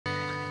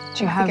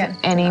Do you have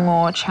any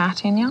more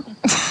chat in you?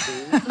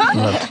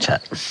 Love to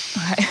chat.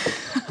 Okay.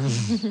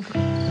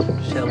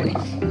 Shall we?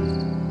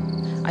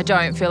 I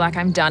don't feel like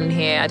I'm done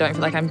here. I don't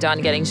feel like I'm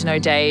done getting to know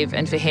Dave,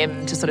 and for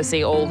him to sort of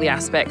see all the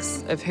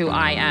aspects of who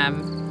I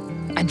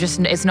am.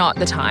 It's not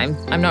the time.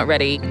 I'm not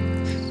ready.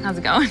 How's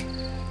it going?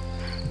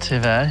 Too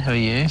bad. How are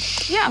you?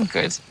 Yeah, I'm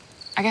good.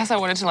 I guess I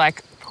wanted to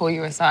like pull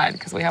you aside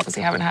because we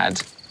obviously haven't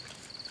had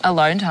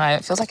alone time.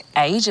 It feels like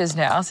ages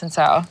now since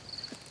our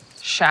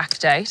shack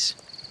date.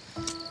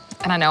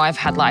 And I know I've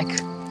had like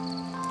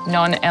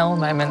non-L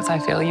moments, I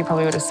feel you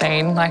probably would have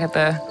seen, like at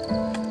the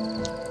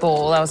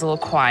ball, I was a little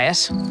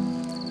quiet.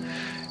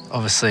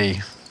 Obviously,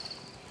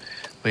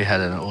 we had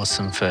an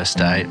awesome first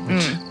date,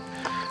 which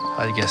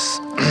I guess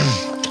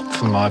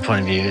from my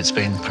point of view, it's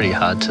been pretty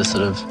hard to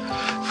sort of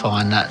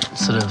find that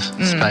sort of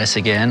space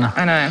again.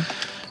 I know.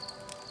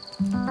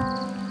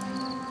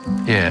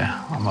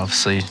 Yeah, I'm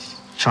obviously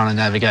trying to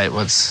navigate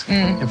what's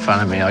in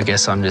front of me. I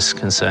guess I'm just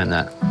concerned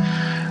that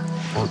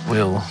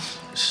we'll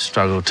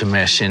struggle to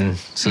mesh in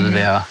sort of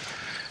our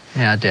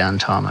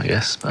downtime, I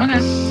guess. But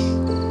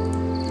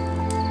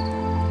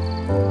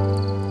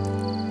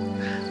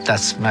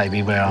that's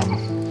maybe where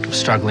I'm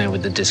struggling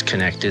with the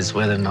disconnect, is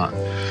whether or not,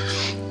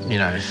 you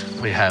know,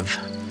 we have,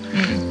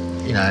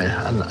 you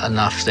know,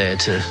 enough there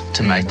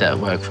to make that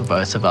work for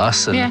both of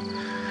us. And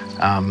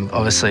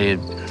obviously,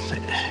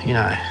 you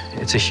know,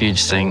 it's a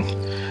huge thing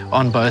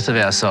on both of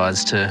our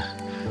sides to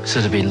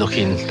sort of be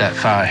looking that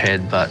far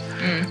ahead, but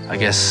I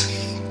guess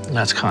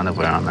that's kind of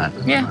where I'm at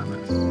the moment.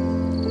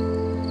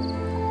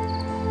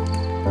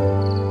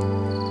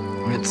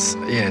 It's,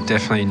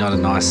 definitely not a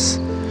nice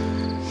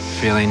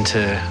feeling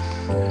to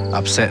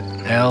upset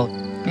Elle.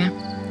 Yeah,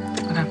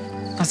 okay,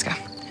 let's go.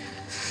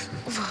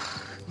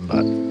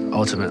 But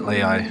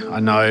ultimately, I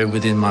know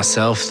within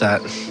myself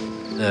that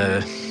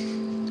the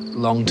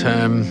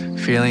long-term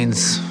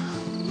feelings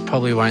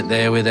probably weren't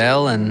there with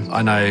Elle, and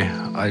I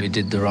know I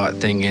did the right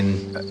thing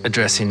in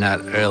addressing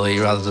that early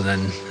rather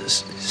than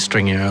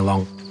stringing her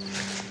along.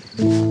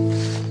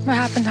 What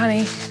happened,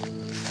 honey?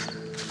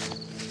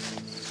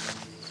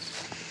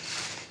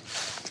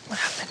 What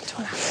happened?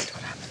 What happened?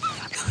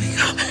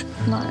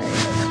 What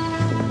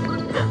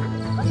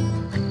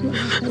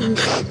happened?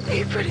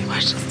 He pretty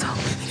much just told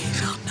me that he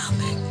felt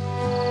nothing.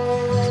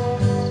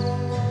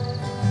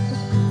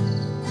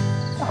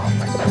 Oh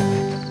my God.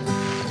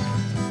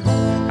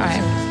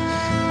 I'm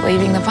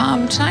leaving the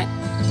farm tonight.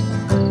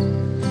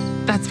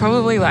 That's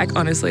probably like,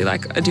 honestly,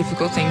 like a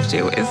difficult thing to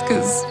deal with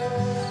because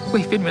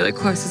we've been really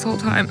close this whole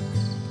time.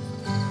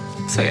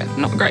 So yeah,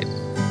 not great.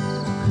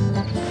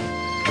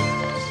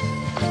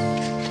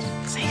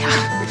 See ya.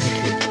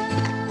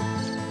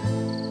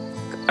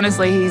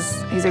 Honestly,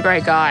 he's a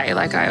great guy.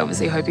 Like, I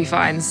obviously hope he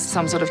finds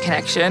some sort of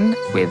connection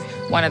with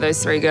one of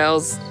those three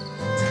girls.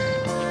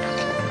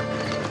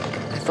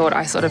 I thought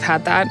I sort of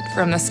had that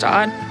from the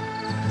start,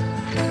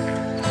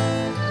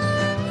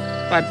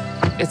 but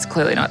it's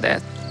clearly not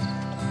there.